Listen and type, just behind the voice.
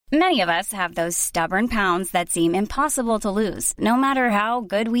Many of us have those stubborn pounds that seem impossible to lose, no matter how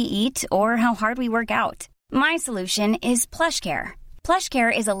good we eat or how hard we work out. My solution is PlushCare.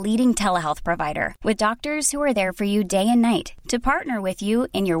 PlushCare is a leading telehealth provider with doctors who are there for you day and night to partner with you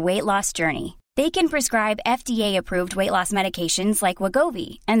in your weight loss journey. They can prescribe FDA-approved weight loss medications like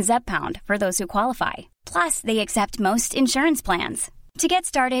Wegovy and Zepbound for those who qualify. Plus, they accept most insurance plans. To get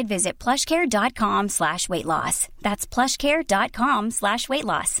started, visit plushcare.com/weightloss. That's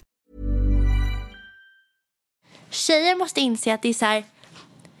plushcare.com/weightloss. Tjejer måste inse att det är så här,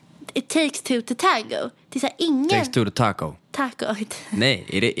 it takes two to tango. Det är så här, ingen... Takes two to taco. Taco. Nej,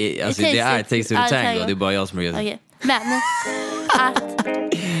 det är takes two to tango. Det är bara jag som är okay. Men att...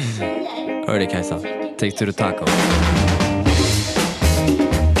 Hör det, Kajsa. Takes two to taco.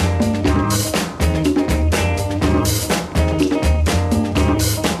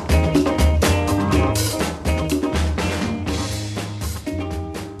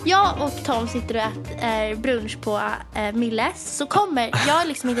 Jag och Tom sitter och äter brunch på Milles. Så kommer, jag har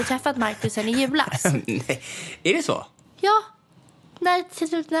liksom inte träffat Marcus sen i julas. Nej, är det så? Ja.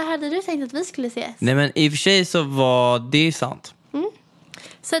 När hade du tänkt att vi skulle ses? Nej, men i och för sig så var det sant.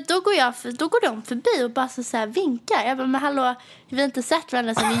 Så då går de förbi och bara så här vinkar. Jag bara, men hallå, vi har inte sett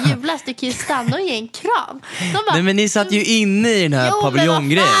varandra sen i julas. Du kan ju stanna och ge en kram. Bara, nej, men ni satt ju inne i den här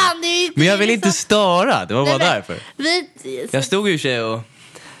paviljonggrejen. Men jag vill inte störa. Det var bara därför. Jag stod ju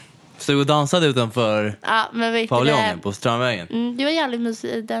och dansade utanför paviljongen på Strandvägen. Det var jävligt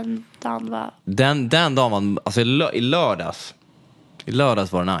mysigt den dagen var. Den dagen var, alltså i lördags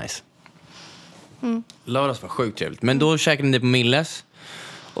var det nice. Lördags var sjukt trevligt. Men då käkade ni på Milles.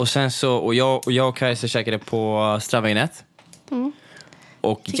 Och sen så, och jag och Kajsa käkade på Strandvägen 1.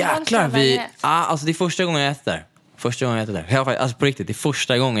 Och jäklar, alltså det är första gången jag äter där. Alltså på riktigt, det är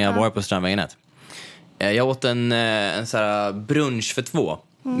första gången jag var på Strandvägen 1. Jag åt en så här brunch för 2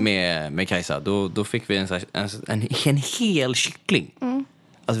 med Kajsa. Då fick vi en hel kyckling.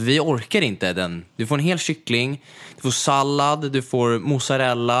 Alltså vi orkar inte den. Du får en hel kyckling, du får sallad, du får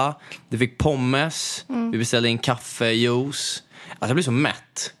mozzarella, du fick pommes, vi beställde en kaffe, juice. Alltså jag blir så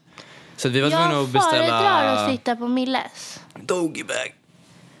mätt. Så vi var tvungna att beställa... Jag föredrar att sitta på Milles. Doggy-bag.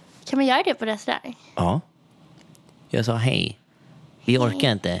 Kan man göra det på restaurang? Ja. Jag sa hej. Vi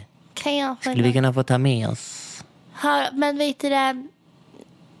orkar inte. Skulle vi kunna få ta med oss? Men vet du det?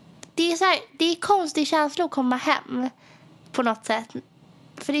 Det är så här, det är konstig känsla att komma hem på något sätt.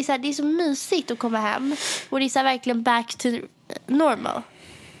 För det är så här, det är så mysigt att komma hem. Och det är så här, verkligen back to normal.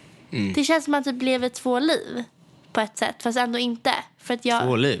 Det känns som att det blev 2 liv på ett sätt, fast ändå inte. För att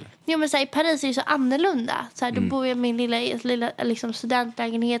 2 liv? Jo, men så här, i Paris är det så annorlunda. Så här, då bor jag i min lilla liksom,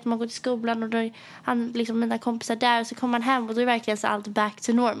 studentlägenhet. Man går till skolan och då är liksom, mina kompisar där. Och så kommer man hem och då är det verkligen så allt back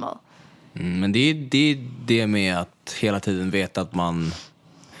to normal. Men det är det med att hela tiden veta att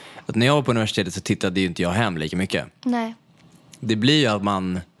att när jag var på universitetet så tittade ju inte jag hem lika mycket. Nej. Det blir ju att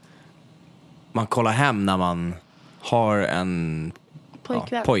man kollar hem när man har en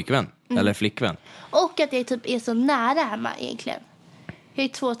pojkvän eller flickvän. Och att jag typ är så nära hemma egentligen. Jag är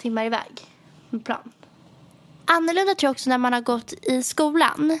 2 timmar iväg med plan. Annorlunda tror jag också när man har gått i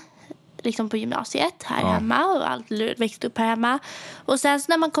skolan. Liksom på gymnasiet här hemma. Och allt växt upp här hemma. Och sen så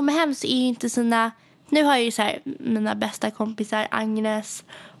när man kommer hem så är ju inte sina... Nu har jag ju så här mina bästa kompisar Agnes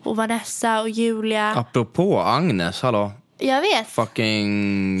och Vanessa och Julia. Apropå Agnes, hallå. Jag vet.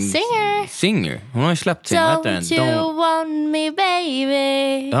 Fucking... Singer. Hon har ju släppt sin. Don't you want me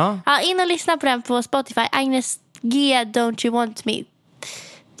baby. Ja, in och lyssna på den på Spotify. Agnes G, Don't you want me.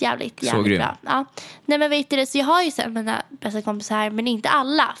 Jävligt bra. Ja. Nej, men vet du det, så jag har ju sen mina bästa kompisar här, men inte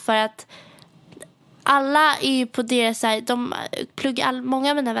alla. För att alla är ju på deras här, många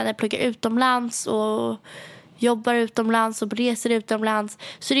av mina vänner pluggar utomlands och jobbar utomlands och reser utomlands.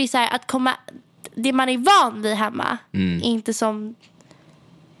 Så det är så här att komma... Det man är van vid hemma inte som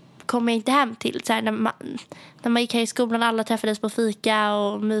kommer inte hem till så här, när man gick här i skolan, alla träffades på fika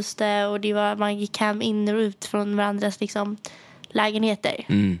och myste och det var, man gick hem in och ut från varandras liksom lägenheter.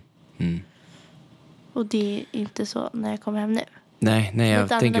 Och det är inte så när jag kommer hem nu. Nej, jag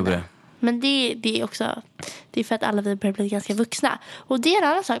tänker på det. Men det är också, det är för att alla vi börjar bli ganska vuxna. Och det är en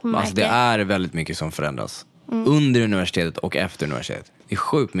annan sak man märker. Alltså det är väldigt mycket som förändras under universitetet och efter universitetet. Det är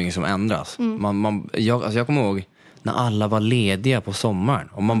sjukt mycket som ändras. Jag kommer ihåg när alla var lediga på sommaren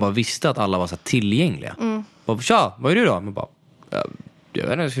och man bara visste att alla var så tillgängliga. Tja, vad är du då? Man bara, jag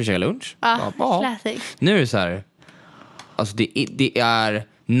vet inte, jag ska käka lunch. Nu är det så här, alltså det är,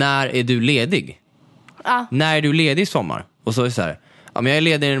 när är du ledig? När är du ledig i sommar? Och så är det så här, ja, men jag är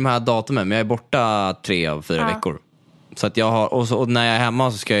ledig i de här datumen, men jag är borta 3 av 4 veckor. Så att jag har, och när jag är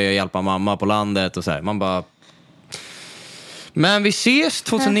hemma så ska jag hjälpa mamma på landet och så här. Man bara, Men vi ses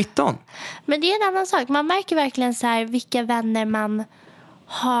 2019. Men det är en annan sak. Man märker verkligen så här vilka vänner man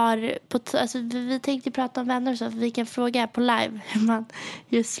har alltså vi tänkte prata om vänner så vi kan fråga på live hur man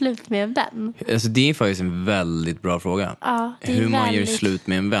gör slut med en vän. Alltså det är faktiskt en väldigt bra fråga. Ja, det är hur man gör slut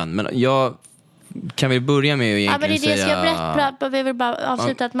med en vän. Men jag kan vi börja med att egentligen säga... Ja, men det är det jag berättar. Vi vill bara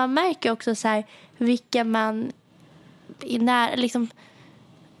avsluta att man märker också så här vilka man liksom.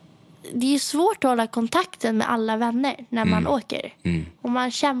 Det är svårt att hålla kontakten med alla vänner när man åker. Och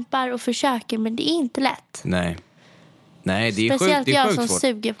man kämpar och försöker, men det är inte lätt. Nej, det är speciellt sjukt, jag som svårt.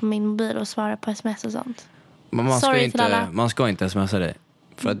 Suger på min mobil och svarar på sms och sånt. Men man ska inte smsa dig.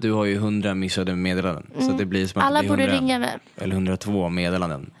 För att du har ju 100 missade meddelanden. Så det blir som att alla det borde 100, ringa mig. Eller 102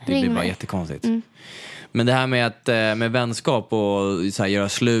 meddelanden. Det Ring blir bara mig. jättekonstigt. Men det här med att med vänskap och så här, göra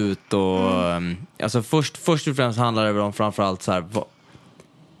slut och alltså först och främst handlar det om framförallt så här,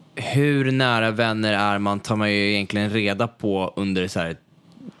 hur nära vänner är man tar man ju egentligen reda på under så här,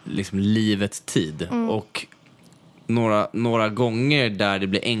 liksom livets tid. Och några gånger där det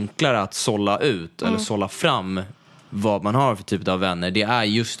blir enklare att sålla ut eller sålla fram vad man har för typ av vänner, det är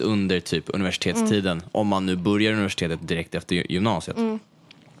just under typ universitetstiden, om man nu börjar universitetet direkt efter gymnasiet.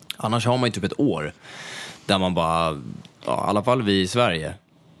 Annars har man ju typ ett år där man bara, ja, i alla fall vi i Sverige,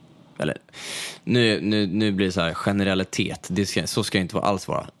 eller nu blir det så här generalitet, så ska det inte alls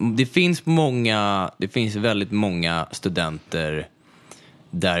vara. Det finns väldigt många studenter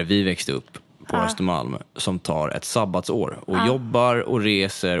där vi växte upp på Östermalm som tar ett sabbatsår och jobbar och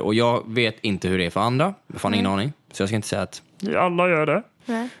reser, och jag vet inte hur det är för andra, jag har ingen aning, så jag ska inte säga att alla gör det.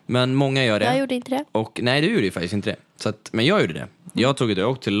 Nej. Men många gör det. Jag gjorde inte det. Och nej, du gjorde ju faktiskt inte det. Så att, men jag gjorde det. Jag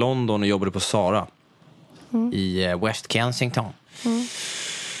åkte till London och jobbade på Zara i West Kensington.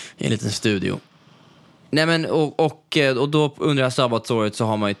 I en liten studio. Nej, men och då under det här sabbatsåret så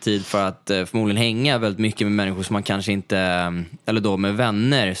har man ju tid för att förmodligen hänga väldigt mycket med människor som man kanske inte, eller då med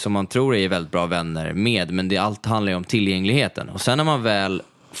vänner som man tror är väldigt bra vänner med, men allt handlar ju om tillgängligheten. Och sen när man väl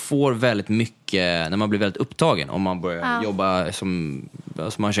får väldigt mycket, när man blir väldigt upptagen, om man börjar jobba som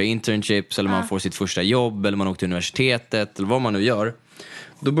man kör internships eller man får sitt första jobb eller man åker till universitetet eller vad man nu gör,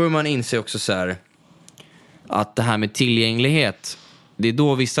 då börjar man inse också så här att det här med tillgänglighet, det är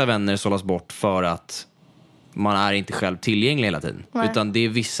då vissa vänner sållas bort för att man är inte själv tillgänglig hela tiden. Nej. Utan det är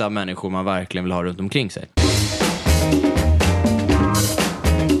vissa människor man verkligen vill ha runt omkring sig.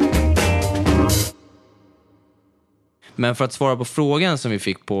 Men för att svara på frågan som vi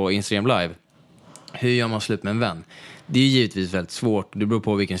fick på Instagram Live, hur gör man slut med en vän? Det är givetvis väldigt svårt. Det beror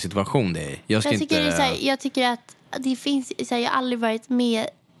på vilken situation det är. Jag tycker att det finns, så här, jag har aldrig varit med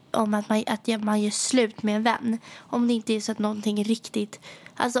om att man gör slut med en vän. Om det inte är så att någonting är riktigt.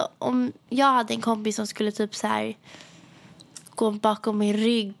 Alltså om jag hade en kompis som skulle typ så här gå bakom min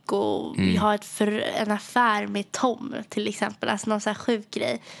rygg och ha en affär med Tom till exempel, alltså någon så här sjuk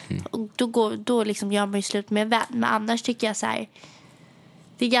grej. Och då liksom gör man ju slut med en vän. Men annars tycker jag så här,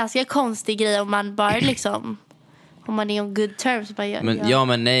 det är ganska konstig grej om man bara liksom, om man är on good terms bara gör.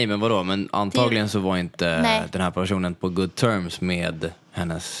 Men vadå? Men antagligen så var inte den här personen på good terms med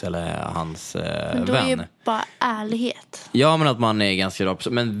hennes eller hans vän. Men då är ju bara ärlighet. Ja, men att man är ganska bra.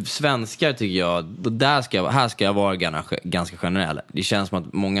 Men svenskar tycker jag, här ska jag vara ganska generell. Det känns som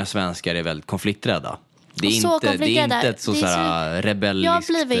att många svenskar är väldigt konflikträdda. Det är inte ett så här rebelliskt land. Jag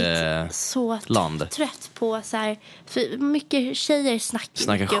har blivit så trött på så här, för mycket tjejer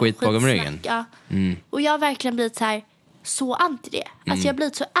snackar skit bakom ryggen. Ja. Och jag har verkligen blivit så här, så anti det. Alltså jag har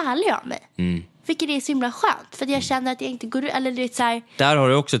blivit så ärlig av mig. Vilket är så himla skönt. För jag känner att jag inte går, eller det är så här. Där har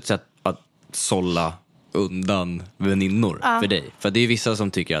du också ett sätt att sålla undan väninnor för dig. För det är vissa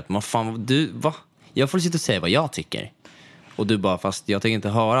som tycker att jag får sitta och säga vad jag tycker. Och du bara, fast jag tänker inte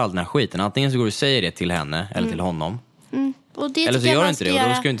höra all den här skiten. Antingen så går du och säger det till henne eller till honom. Och det eller så gör du inte det, och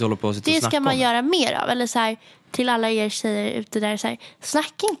då ska du inte hålla på och sitta och snacka. Det ska man göra mer av. Eller så här, till alla er tjejer ute där, så här,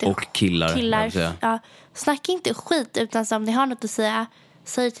 snacka inte. Och killar ja, snacka inte skit, utan så om ni har något att säga,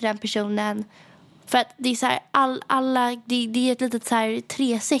 säg till den personen. För att det är så här, det är ett litet så här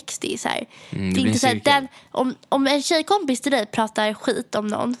 360 så här. Det är inte så här, om en tjejkompis till dig pratar skit om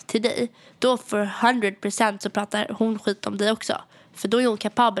någon till dig, då för 100% så pratar hon skit om dig också. För då är hon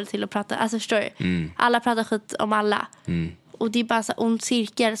kapabel till att prata, alltså förstår du? Alla pratar skit om alla. Och det är bara så ond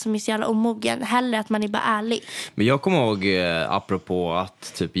cirkel som är så jävla omogen. Hellre att man är bara ärlig. Men jag kommer ihåg, apropå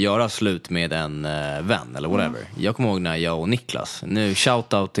att typ göra slut med en vän eller whatever. Jag kommer ihåg när jag och Niklas, nu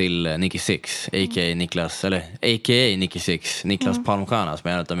shoutout till Nicky Six, a.k.a. Niklas, eller a.k.a. Nicky Six, Niklas Palmstierna, som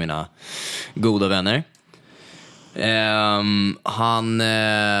är en av mina goda vänner.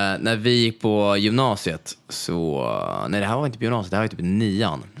 När vi gick på gymnasiet så, nej, det här var inte på gymnasiet, det här var typ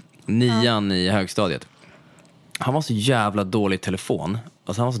nian i högstadiet. Han var så jävla dålig i telefon.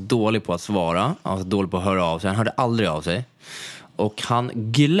 Alltså han var så dålig på att svara. Han var så dålig på att höra av sig. Han hörde aldrig av sig. Och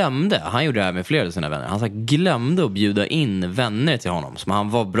han gjorde det här med flera av sina vänner. Han glömde att bjuda in vänner till honom som han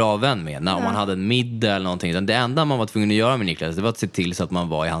var bra vän med. När man hade en middag eller någonting. Det enda man var tvungen att göra med Niklas, det var att se till så att man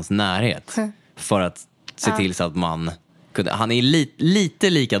var i hans närhet. För att se till så att man kunde. Han är lite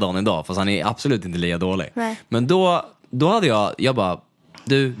likadan idag, fast han är absolut inte lika dålig. Nej. Men då hade jag bara,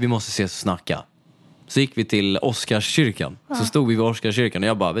 du, vi måste ses och snacka. Så gick vi till Oscarskyrkan. Så stod vi vid Oscarskyrkan och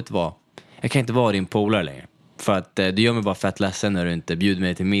jag bara, vet du vad? Jag kan inte vara din polare längre. För att du gör mig bara fett ledsen när du inte bjuder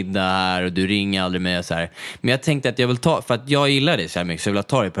mig till middag här och du ringer aldrig mig och så här. Men jag tänkte att jag vill för att jag gillar dig så här mycket, så jag vill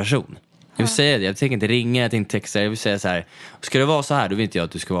ta dig i person. Jag vill säga det, jag tänker inte ringa, jag tänkte texta, jag vill säga så här, ska det vara så här, då vill inte jag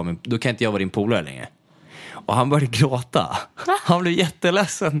att du ska vara då kan inte jag vara din polare längre. Och han började gråta. Han blev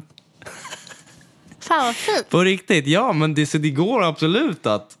jätteledsen. Fan vad fint. På riktigt, ja, men det går absolut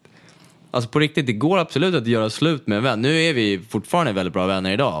att, alltså på riktigt, det går absolut att göra slut med en vän. Nu är vi fortfarande väldigt bra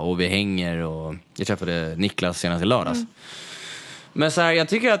vänner idag och vi hänger och jag träffade Niklas senast i lördags. Men så här, jag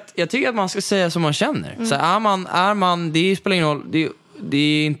tycker att man ska säga som man känner. Så är man, det spelar ingen roll, det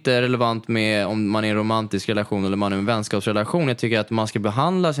är inte relevant med om man är i en romantisk relation eller man är i en vänskapsrelation. Jag tycker att man ska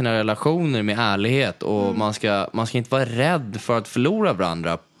behandla sina relationer med ärlighet och man ska inte vara rädd för att förlora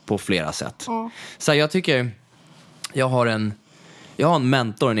varandra på flera sätt. Så här, jag tycker jag har en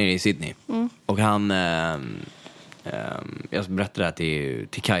mentor nere i Sydney. Och han jag berättade det här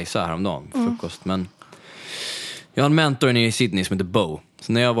till Kajsa häromdagen på frukost, men jag har en mentor nere i Sydney som heter Bo.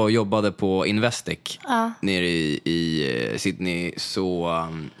 Så när jag var och jobbade på Investec nere i Sydney så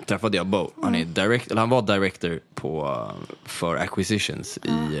träffade jag Bo. Han var director för acquisitions i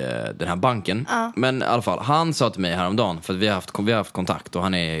den här banken. Men i alla fall, han sa till mig häromdagen, för att vi har haft kontakt och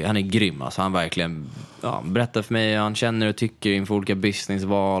han är grym. Alltså han verkligen berättar för mig, han känner och tycker inför olika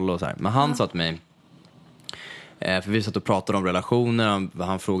businessval och så här. Men han sa till mig, för vi satt och pratade om relationer,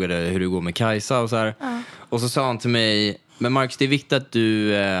 han frågade hur det går med Kajsa och så här. Och så sa han till mig, men Marcus, det är viktigt att du,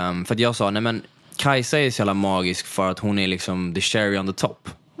 för att jag sa, nej men Kajsa är så jävla magisk för att hon är liksom the cherry on the top.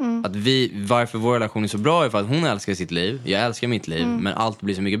 Att varför vår relation är så bra är för att hon älskar sitt liv, jag älskar mitt liv, men allt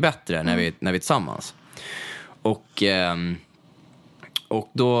blir så mycket bättre när vi är tillsammans. Och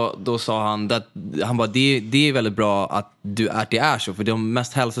då sa han bara, det är väldigt bra att det är så, för de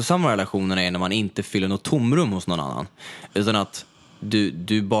mest hälsosamma relationerna är när man inte fyller något tomrum hos någon annan, utan att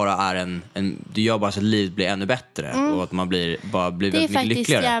du bara är du gör bara så att livet blir ännu bättre och att man blir väldigt mycket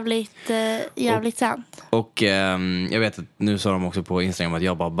lyckligare. Det är faktiskt jävligt sant. Och jag vet att nu sa de också på Instagram att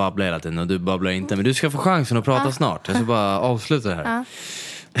jag bara babblar hela tiden och du babblar inte, men du ska få chansen att prata snart. Jag ska bara avsluta det här.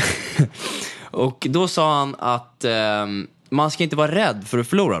 Och då sa han att man ska inte vara rädd för att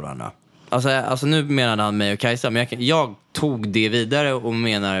förlora varandra. Alltså nu menade han mig och Kajsa, men jag tog det vidare och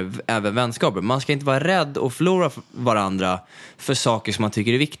menar även vänskaper. Man ska inte vara rädd att förlora varandra för saker som man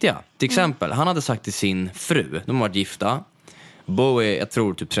tycker är viktiga. Till exempel, han hade sagt till sin fru, de har varit gifta. Bo är, jag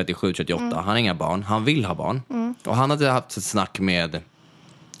tror, typ 37-38. Han har inga barn, han vill ha barn. Och han hade haft ett snack med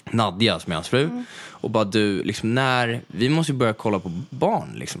Nadja, som är hans fru. Och bara, du, liksom, vi måste ju börja kolla på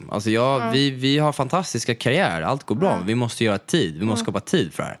barn liksom. Alltså vi har fantastiska karriärer, allt går bra. Vi måste göra tid, vi måste skapa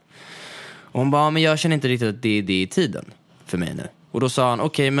tid för det här. Och hon bara, men jag känner inte riktigt att det är tiden för mig nu. Och då sa han,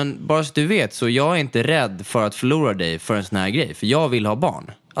 okej, men bara så du vet, så jag är inte rädd för att förlora dig för en sån här grej. För jag vill ha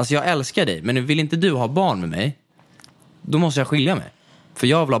barn. Alltså jag älskar dig, men vill inte du ha barn med mig, då måste jag skilja mig. För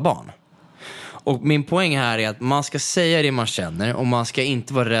jag vill ha barn. Och min poäng här är att man ska säga det man känner, och man ska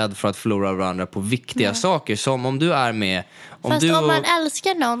inte vara rädd för att förlora varandra på viktiga saker. Som om du är med... Fast om man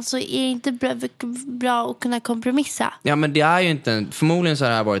älskar någon så är det inte bra att kunna kompromissa. Ja, men det är ju inte... Förmodligen så har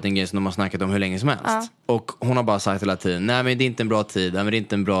det här varit en grej som de har snackat om hur länge som helst. Och hon har bara sagt hela tiden, nej men det är inte en bra tid, nej men det är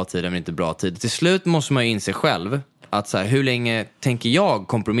inte en bra tid, nej men det är inte en bra tid. Till slut måste man ju inse själv att så här, hur länge tänker jag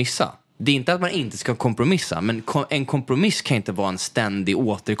kompromissa? Det är inte att man inte ska kompromissa, men en kompromiss kan inte vara en ständig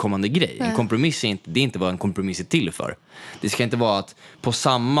återkommande grej. En kompromiss det är inte vad en kompromiss är till för. Det ska inte vara att på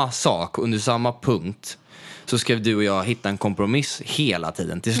samma sak, under samma punkt, så ska du och jag hitta en kompromiss hela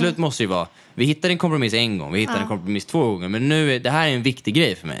tiden. Till slut måste det vara, vi hittar en kompromiss en gång, vi hittar en kompromiss 2 gånger, men nu det här är en viktig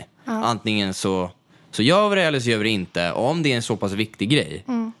grej för mig. Antingen så gör vi det eller så gör vi det inte. Och om det är en så pass viktig grej,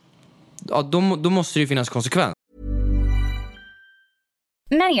 då måste det ju finnas konsekvens.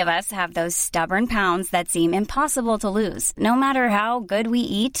 Many of us have those stubborn pounds that seem impossible to lose, no matter how good we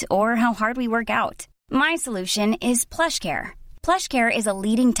eat or how hard we work out. My solution is PlushCare. PlushCare is a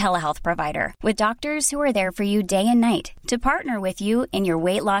leading telehealth provider with doctors who are there for you day and night to partner with you in your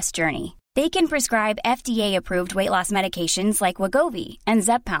weight loss journey. They can prescribe FDA-approved weight loss medications like Wegovy and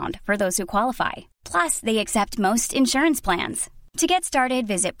Zepbound for those who qualify. Plus, they accept most insurance plans. To get started,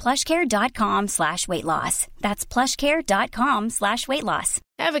 visit plushcare.com/weightloss. That's plushcare.com/weightloss.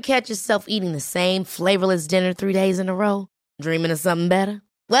 Ever catch yourself eating the same flavorless dinner 3 days in a row? Dreaming of something better?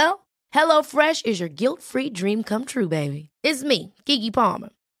 Well, HelloFresh is your guilt-free dream come true, baby. It's me, Keke Palmer.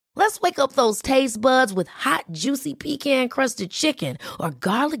 Let's wake up those taste buds with hot, juicy pecan-crusted chicken or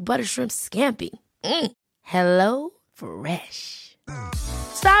garlic butter shrimp scampi. Hello Fresh.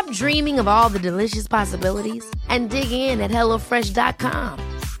 Stop dreaming of all the delicious possibilities and dig in at HelloFresh.com.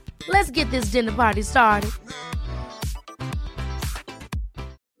 Let's get this dinner party started.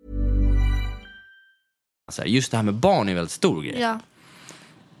 Just det här med barn är en väldigt stor grej. Ja.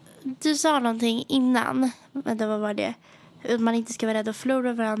 Du sa någonting innan. Vänta, vad var det? Att man inte ska vara rädd att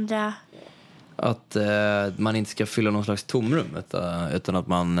förlora varandra. Att man inte ska fylla någon slags tomrum. Utan att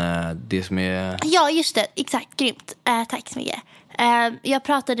man, det som är... Ja, just det. Exakt, grymt. Tack så mycket. Jag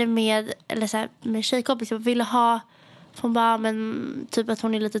pratade med tjejkompis som ville ha, hon bara, men typ att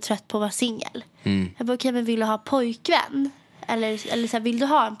hon är lite trött på att vara singel. Jag bara, okej, men vill du ha pojkvän? Eller så här, vill du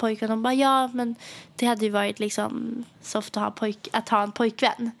ha en pojkvän? Hon bara, ja, men det hade ju varit liksom soft att ha en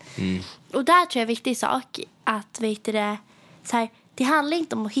pojkvän. Och där tror jag är en viktig sak att, vet du det, så här, det handlar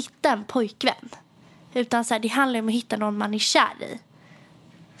inte om att hitta en pojkvän, utan så här, det handlar om att hitta någon man är kär i.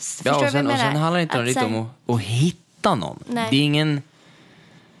 Ja, och sen handlar det inte riktigt om att hitta någon. Nej. Det är ingen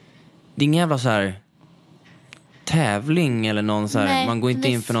jävla så här tävling eller någon så här. Nej, man går inte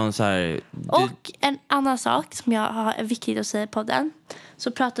in för någon så här. Och en annan sak som jag har viktigt att säga på den,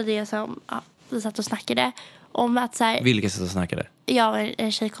 så pratade jag om, vi satt och snackade om att så här. Vilka satt och snackade? Jag och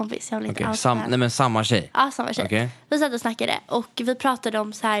en tjejkompis. Jag vill inte samma tjej. Ja, samma tjej. Okay. Vi satt och snackade och vi pratade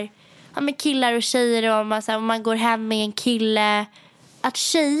om så här, ja, med killar och tjejer, och om man går hem med en kille, att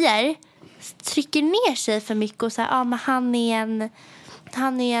tjejer trycker ner sig för mycket och så här, ja, men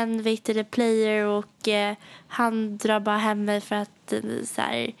han är en vet du, player, och han drar bara hem mig för att så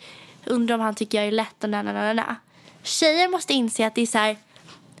här, undrar om han tycker jag är lätt och na. Tjejer måste inse att det är så här,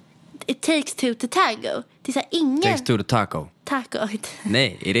 it takes two to tango. Det är så här, ingen takes two to taco.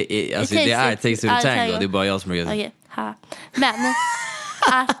 Nej, det är takes two to tango. Det är bara jag som brukar. Okay. Men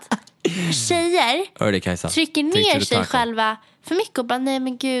att tjejer trycker ner sig själva för mycket och bara, nej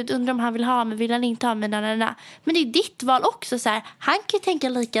men gud, undrar om han vill ha mig, vill han inte ha mig, na. Men det är ditt val också, så här, han kan ju tänka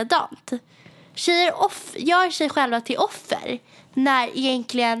likadant. Tjejer gör sig själva till offer när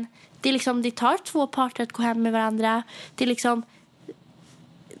egentligen det tar två parter att gå hem med varandra. Det är liksom,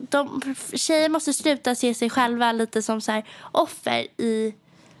 tjejer måste sluta se sig själva lite som så här offer i.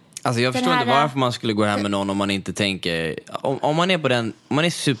 Alltså jag förstår inte varför man skulle gå hem med någon om man inte tänker, om man är på den, om man är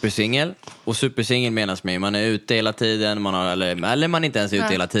supersingel, och supersingel menas med man är ute hela tiden, eller man är inte ens ute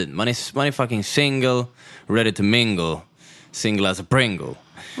hela tiden. Man är fucking single, ready to mingle, single as a Pringle.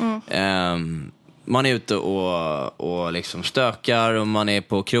 Man är ute och liksom stökar, och man är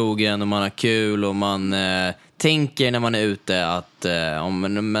på krogen och man har kul, och man tänker när man är ute att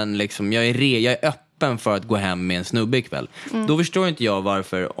men liksom jag är öppen för att gå hem med en snubbe ikväll. Då förstår inte jag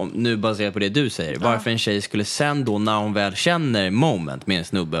varför, nu baserat på det du säger, varför en tjej skulle sen då, när hon väl känner moment med en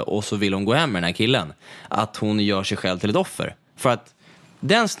snubbe och så vill hon gå hem med den här killen, att hon gör sig själv till ett offer. För att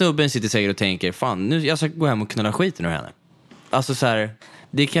den snubben sitter säkert och tänker, fan, nu jag ska gå hem och knulla skiten ur henne. Alltså så här,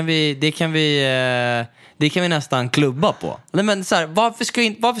 det kan vi nästan klubba på. Nej, men så här, varför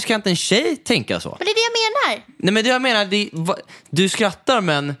ska inte en tjej tänka så? Men det är det jag menar. Nej, men det jag menar, du skrattar,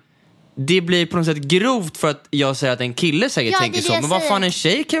 men det blir på något sätt grovt för att jag säger att en kille säkert tänker så. Men vad fan, en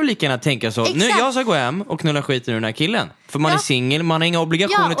tjej kan väl lika gärna tänka så. Exakt. Nu jag ska gå hem och knulla skiten ur den här killen. För man är singel, man har inga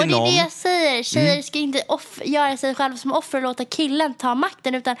obligationer till någon. Ja, och det är det jag säger. Tjejer ska inte göra sig själva som offer och låta killen ta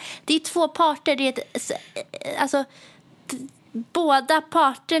makten. Utan det är två parter. Det är alltså, båda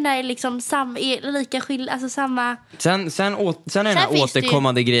parterna är liksom är lika skilda, alltså samma. Sen är den här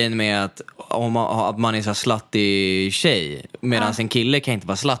återkommande grejen med att att man är så slattig tjej, medan en kille kan inte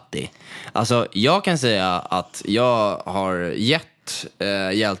vara slattig. Alltså jag kan säga att jag har gett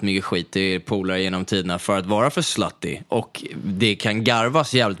jävligt mycket skit till polare genom tiderna för att vara för slattig, och det kan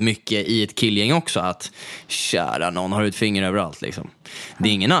garvas jävligt mycket i ett killgäng också, att kära någon har ut finger överallt liksom. Det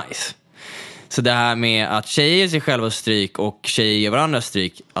är ingen nice. Så det här med att tjejer ger sig själva stryk och tjejer ger varandra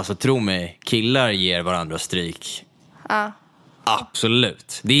stryk, alltså tro mig, killar ger varandra stryk.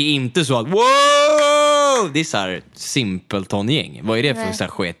 Absolut. Det är inte så att wow! Det är så här Simpleton-gäng. Vad är det för så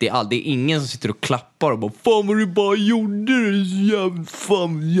här skit? Det är ingen som sitter och klappar och bara, fan vad du bara gjorde det,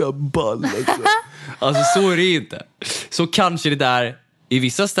 jävla ball alltså. Alltså så är det inte. Så kanske det där i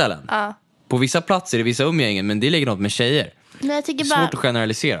vissa ställen. På vissa platser, i vissa umgängen, men det ligger något med tjejer. Men jag tycker svårt att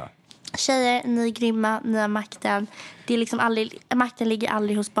generalisera. Tjejer, ni är grymma, ni har makten. Det är liksom aldrig, makten ligger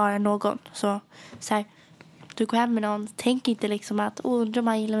aldrig hos bara någon. Så här, du går hem med någon, tänk inte liksom att undrar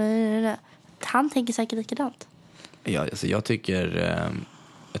man gillar mig. Han tänker säkert likadant. Ja, alltså jag tycker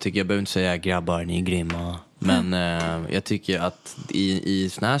jag behöver inte säga grabbar, ni är grymma. Men jag tycker att i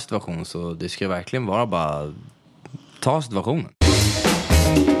sån här situation så det ska verkligen vara bara ta situationen.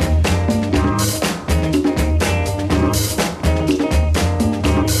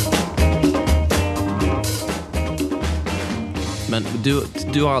 Men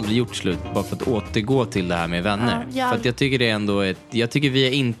du har aldrig gjort slut bara för att återgå till det här med vänner. För att jag tycker det är ändå jag tycker vi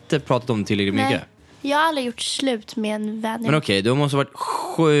har inte pratat om tillräckligt mycket. Jag har aldrig gjort slut med en vän. Men okej, du måste ha varit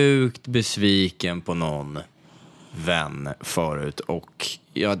sjukt besviken på någon vän förut. Och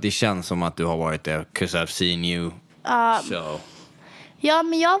ja, det känns som att du har varit det. 'Cause I've seen you. So. Ja,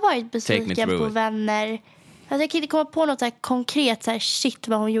 men jag har varit besviken på vänner. Jag kan inte komma på något så här konkret så här, shit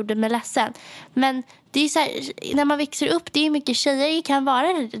vad hon gjorde med ledsen. Men det är så här, när man växer upp, det är mycket tjejer kan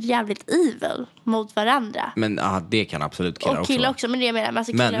vara jävligt evil mot varandra. Men det kan absolut killar också. Men det jag menar,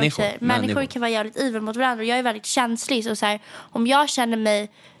 alltså, människor kan vara jävligt evil mot varandra. Och jag är väldigt känslig. Så här, om jag känner mig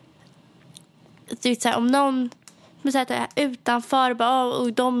så här, om någon så här, utanför bara,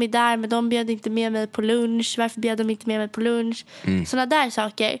 och de är där men de bjöd inte med mig på lunch. Varför bjöd de inte med mig på lunch? Sådana där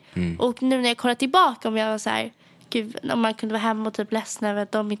saker. Och nu när jag kollar tillbaka, om jag var så här, gud, om man kunde vara hemma och typ ledsen över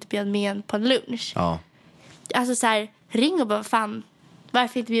att de inte bjöd med en på en lunch. Ja. Alltså så här, ring och bara fan,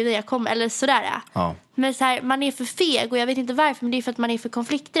 varför inte bjuder jag kommer? Eller sådär. Ja. Men så här, man är för feg och jag vet inte varför, men det är för att man är för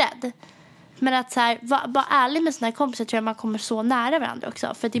konflikträdd. Men att så här, vara ärlig med sina här kompisar tror jag man kommer så nära varandra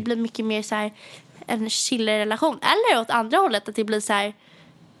också. För att det blir mycket mer så här en chillare relation. Eller åt andra hållet att det blir så här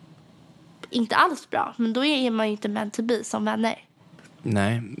inte alls bra. Men då är man ju inte meant to be som vänner.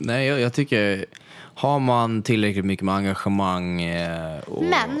 Nej, jag tycker har man tillräckligt mycket med engagemang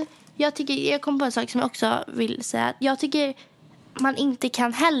Men jag kom på en sak som jag också vill säga. Jag tycker man inte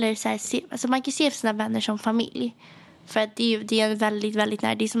kan heller så här, alltså man kan se sina vänner som familj. För att det är en väldigt, väldigt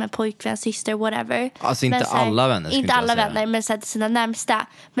nära. Det är som en pojkvän, syster, whatever. Alltså inte så här, alla vänner. Inte alla vänner, men så här, sina närmsta.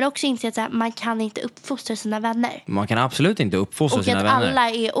 Men också inte att så här, man kan inte uppfostra sina vänner. Man kan absolut inte uppfostra sina vänner. Och att alla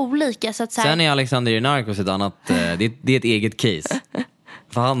är olika. Så att, så här, sen är Alexander Narcos ett annat, det är ett eget case.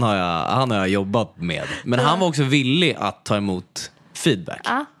 För han har jag jobbat med. Men han var också villig att ta emot feedback.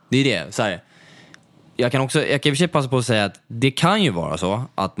 Det är det, så här. Jag kan i och för sig passa på att säga att det kan ju vara så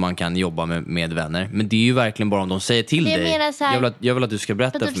att man kan jobba med vänner. Men det är ju verkligen bara om de säger till dig. Här, jag vill att du ska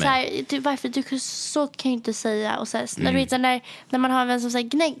berätta för mig. Så här, varför så kan jag inte säga. Och så här, när man har en vän som säger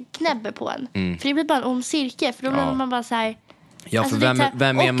knäbber på en. För det blir bara en ond cirkel. För då blir man bara så här. Ja, för alltså,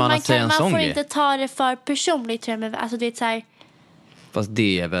 vem är man att säga en sån grej? Man får inte ta det för personligt, tror jag. Alltså det är så här. Fast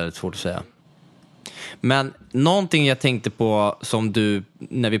det är väldigt svårt att säga. Men någonting jag tänkte på som du,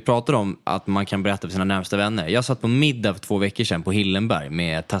 när vi pratade om att man kan berätta för sina närmsta vänner. Jag satt på middag för 2 veckor sedan på Hillenberg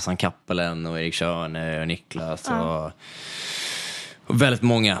med Tassan Kappelen och Erik Körner och Niklas och väldigt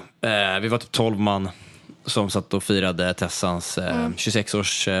många. Vi var typ 12 man som satt och firade Tessans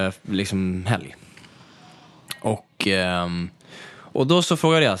 26-års liksom helg. Och då så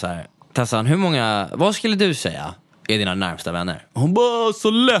frågade jag så här, Tassan, vad skulle du säga är dina närmsta vänner? Hon bara,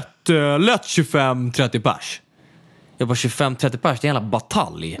 så lätt 25-30 pers. Jag bara, 25-30 pers, det är en jävla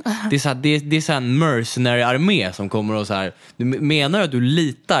batalj. Det är så här, det är så här en mercenary-armé som kommer och så här. Du menar att du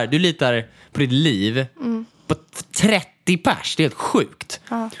litar på ditt liv på 30 pers? Det är helt sjukt.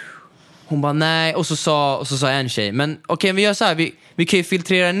 Hon bara, nej. Och så sa en tjej, men okej, vi gör så här, vi kan ju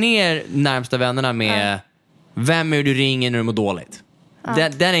filtrera ner närmsta vännerna med vem är du ringer när du mår dåligt.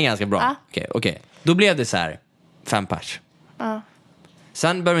 Den är ganska bra. Okej. Då blev det så här 5 pers.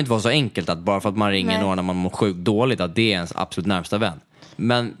 Sen behöver det inte vara så enkelt att bara för att man ringer någon när man mår sjukt dåligt att det är ens absolut närmsta vän.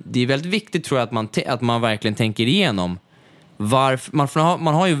 Men det är väldigt viktigt, tror jag, att man verkligen tänker igenom varför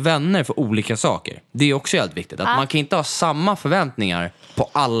man har ju vänner för olika saker. Det är också helt viktigt att man kan inte ha samma förväntningar på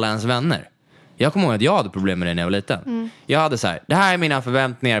alla ens vänner. Jag kommer ihåg att jag hade problem med det när jag var liten. Jag hade så här, det här är mina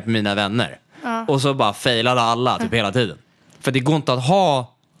förväntningar på mina vänner. Och så bara failade alla typ hela tiden. För det går inte att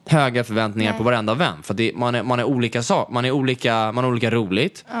ha höga förväntningar på varenda vän. För man är olika man är olika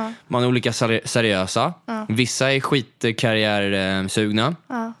roligt. Man är olika seriösa. Vissa är skitkarriärsugna.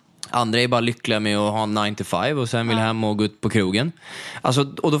 Andra är bara lyckliga med att ha en 9-to-5 och sen vill hem och gå ut på krogen.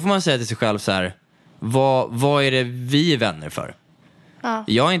 Alltså, och då får man säga till sig själv så här, vad är det vi är vänner för?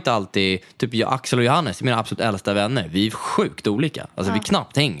 Jag är inte alltid, typ Axel och Johannes är mina absolut äldsta vänner. Vi är sjukt olika. Alltså vi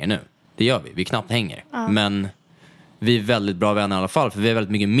knappt hänger nu. Det gör vi knappt hänger. Men vi är väldigt bra vänner i alla fall, för vi har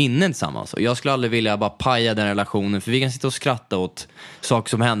väldigt mycket minnen tillsammans. Och jag skulle aldrig vilja bara paja den relationen, för vi kan sitta och skratta åt saker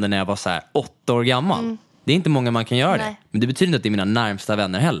som hände när jag var så här 8 år gammal. Det är inte många man kan göra det. Men det betyder inte att det är mina närmsta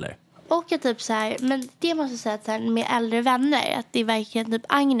vänner heller. Och jag typ så här, men det måste jag säga att så här, med äldre vänner, att det är verkligen typ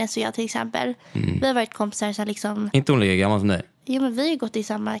Agnes och jag till exempel. Vi har varit kompisar så liksom. Inte hon lika gammal som dig? Jo, men vi har gått i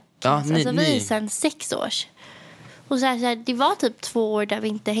samma klass. Alltså vi är sedan 6 års. Och så här, det var typ 2 år där vi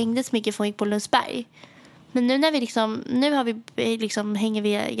inte hängde så mycket för att gick på Lundsberg. Men nu när vi liksom, nu har vi liksom, hänger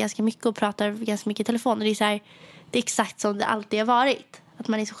vi ganska mycket och pratar ganska mycket i telefon. Och det är så här, det är exakt som det alltid har varit. Att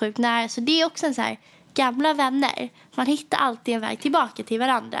man är så sjukt nära. Så det är också en så här, gamla vänner. Man hittar alltid en väg tillbaka till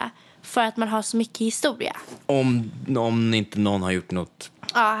varandra. För att man har så mycket historia. Om inte någon har gjort något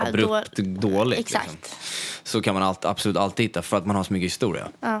abrupt dåligt. Exakt. Liksom, så kan man absolut alltid hitta för att man har så mycket historia.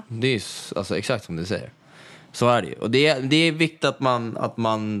 Ja. Det är alltså exakt som du säger. Så är det ju. Och det är viktigt att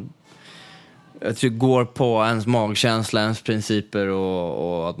man jag tror, går på ens magkänsla, ens principer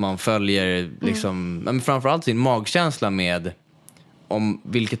och att man följer liksom, men framförallt sin magkänsla med om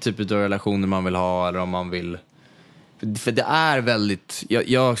vilket typ av relationer man vill ha eller om man vill. För det är väldigt,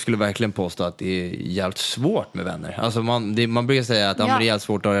 jag skulle verkligen påstå att det är jävligt svårt med vänner. Alltså man brukar säga att det är jävligt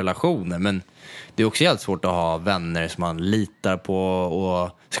svårt att ha relationer, men det är också jävligt svårt att ha vänner som man litar på,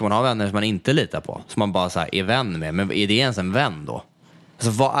 och ska man ha vänner som man inte litar på, som man bara så här är vän med, men är det ens en vän då?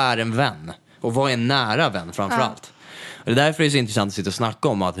 Alltså vad är en vän? Och vad är en nära vän framförallt? Och det är därför det är så intressant att sitta och snacka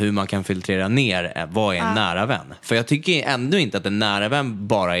om att hur man kan filtrera ner vad är en nära vän. För jag tycker ändå inte att en nära vän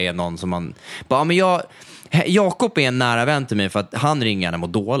bara är någon som man bara, men Jakob är en nära vän till mig för att han ringer när mår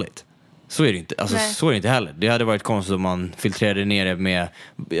dåligt. Så är det inte. Alltså, så är det inte heller. Det hade varit konstigt om man filtrerade ner det med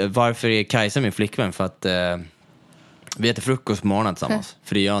varför är Kajsa min flickvän? För att vi äter frukost på morgonen tillsammans.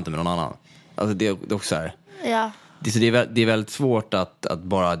 För det gör jag inte med någon annan. Alltså det är också så här. Ja. Det är väldigt svårt att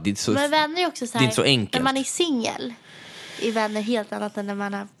bara det är så, men vänner är också så här, det är inte så enkelt. när man är singel är vänner helt annat än när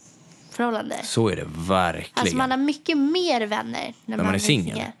man har förhållande. Så är det verkligen. Alltså man har mycket mer vänner när man är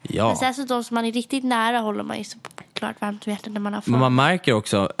singel. Ja. Men sen så de som man är riktigt nära håller man ju så klart varmt om hjärtat när man har förhållande. Men man märker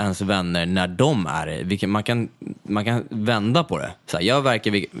också ens vänner när de är man kan vända på det. Så här,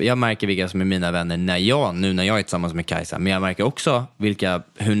 jag märker vilka som är mina vänner när jag är tillsammans med Kajsa. Men jag märker också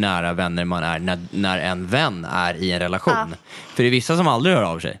hur nära vänner man är när en vän är i en relation. Ja. För det är vissa som aldrig hör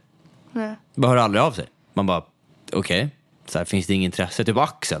av sig. Nej. Bara hör aldrig av sig. Man bara, okej. Så här, finns det ingen intresse? Typ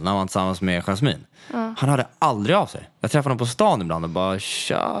Axel när man var tillsammans med Jasmin. Han hörde aldrig av sig. Jag träffade honom på stan ibland och bara,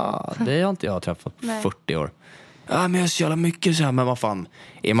 tja, det har inte jag träffat 40 år. Ja, men jag är så jävla mycket så här, men vad fan.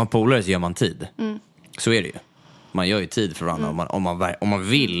 Är man polare så gör man tid. Så är det ju. Man gör ju tid för varandra om man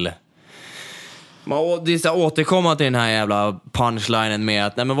vill. Det är så här, återkomma till den här jävla punchlinen med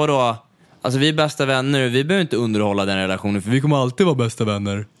att, nej men vadå? Alltså vi är bästa vänner, vi behöver inte underhålla den relationen, för vi kommer alltid vara bästa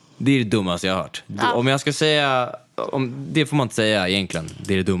vänner. Det är det dummaste jag har hört. Om jag ska säga, det får man inte säga egentligen.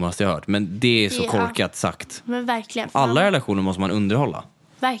 Det är det dummaste jag har hört. Men det är så korkat sagt. Men verkligen. Alla relationer måste man underhålla.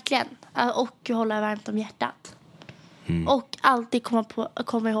 Verkligen. Och hålla varmt om hjärtat. Och alltid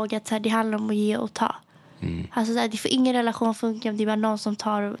komma ihåg att så här, det handlar om att ge och ta. Alltså så här, det får ingen relation funka om det är bara någon som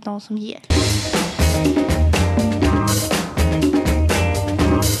tar och någon som ger.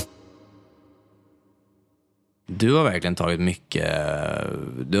 Du har verkligen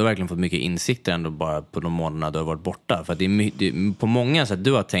du har verkligen fått mycket insikter ändå bara på de månaderna du har varit borta. För att det är på många sätt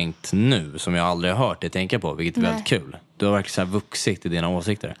du har tänkt nu som jag aldrig har hört dig tänka på, vilket är väldigt kul. Du har verkligen så här vuxit i dina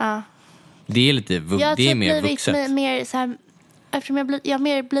åsikter. Ja. Det är lite det är mer vuxet. Mer så här, eftersom jag har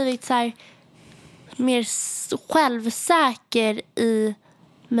mer blivit så här, mer självsäker i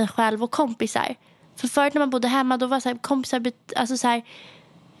mig själv och kompisar. För förut när man bodde hemma då var så här, kompisar alltså så här,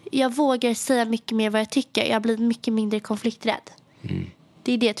 jag vågar säga mycket mer vad jag tycker. Jag har blivit mycket mindre konflikträdd.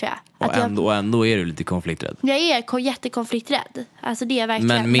 Det är det tror jag. Och ändå är du lite konflikträdd. Jag är jättekonflikträdd. Alltså det är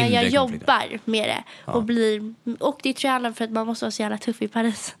verkligen. Men jag jobbar med det. Ja. Och det tror jag handlar för att man måste vara så jävla tuff i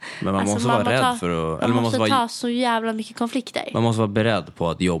Paris. Men man måste vara rädd för att... Man måste ta så jävla mycket konflikter. Man måste vara beredd på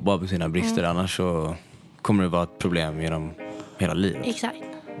att jobba på sina brister. Annars så kommer det vara ett problem genom hela livet. Exakt.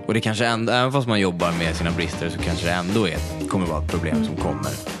 Och det kanske även fast man jobbar med sina brister så kanske det ändå kommer vara ett problem som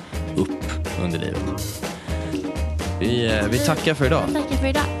kommer upp under livet. Vi tackar för idag. Tackar för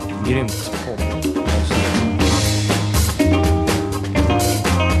idag. Grymt.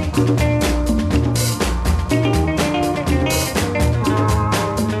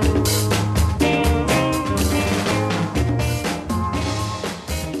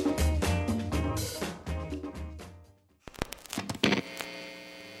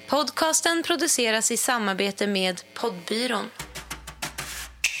 Podcasten produceras i samarbete med Poddbyrån.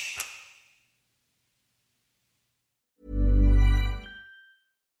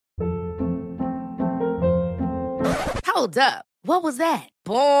 Hold up. What was that?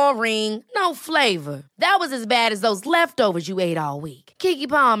 Boring. No flavor. That was as bad as those leftovers you ate all week. Keke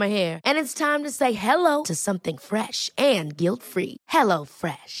Palmer here, and it's time to say hello to something fresh and guilt-free. Hello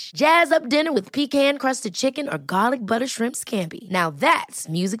Fresh. Jazz up dinner with pecan-crusted chicken or garlic butter shrimp scampi. Now that's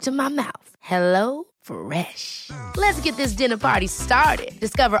music to my mouth. Hello Fresh. Let's get this dinner party started.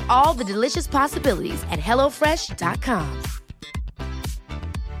 Discover all the delicious possibilities at hellofresh.com.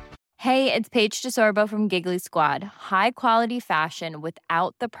 Hey, it's Paige DeSorbo from Giggly Squad. High quality fashion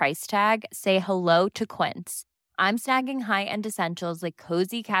without the price tag. Say hello to Quince. I'm snagging high-end essentials like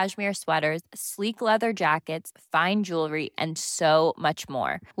cozy cashmere sweaters, sleek leather jackets, fine jewelry, and so much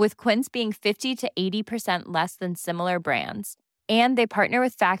more. With Quince being 50 to 80% less than similar brands. And they partner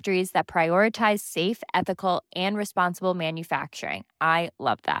with factories that prioritize safe, ethical, and responsible manufacturing. I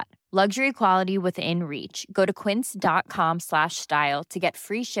love that. Luxury quality within reach. Go to quince.com/style to get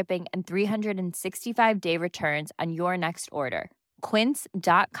free shipping and 365-day returns on your next order.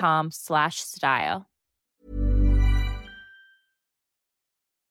 Quince.com/style.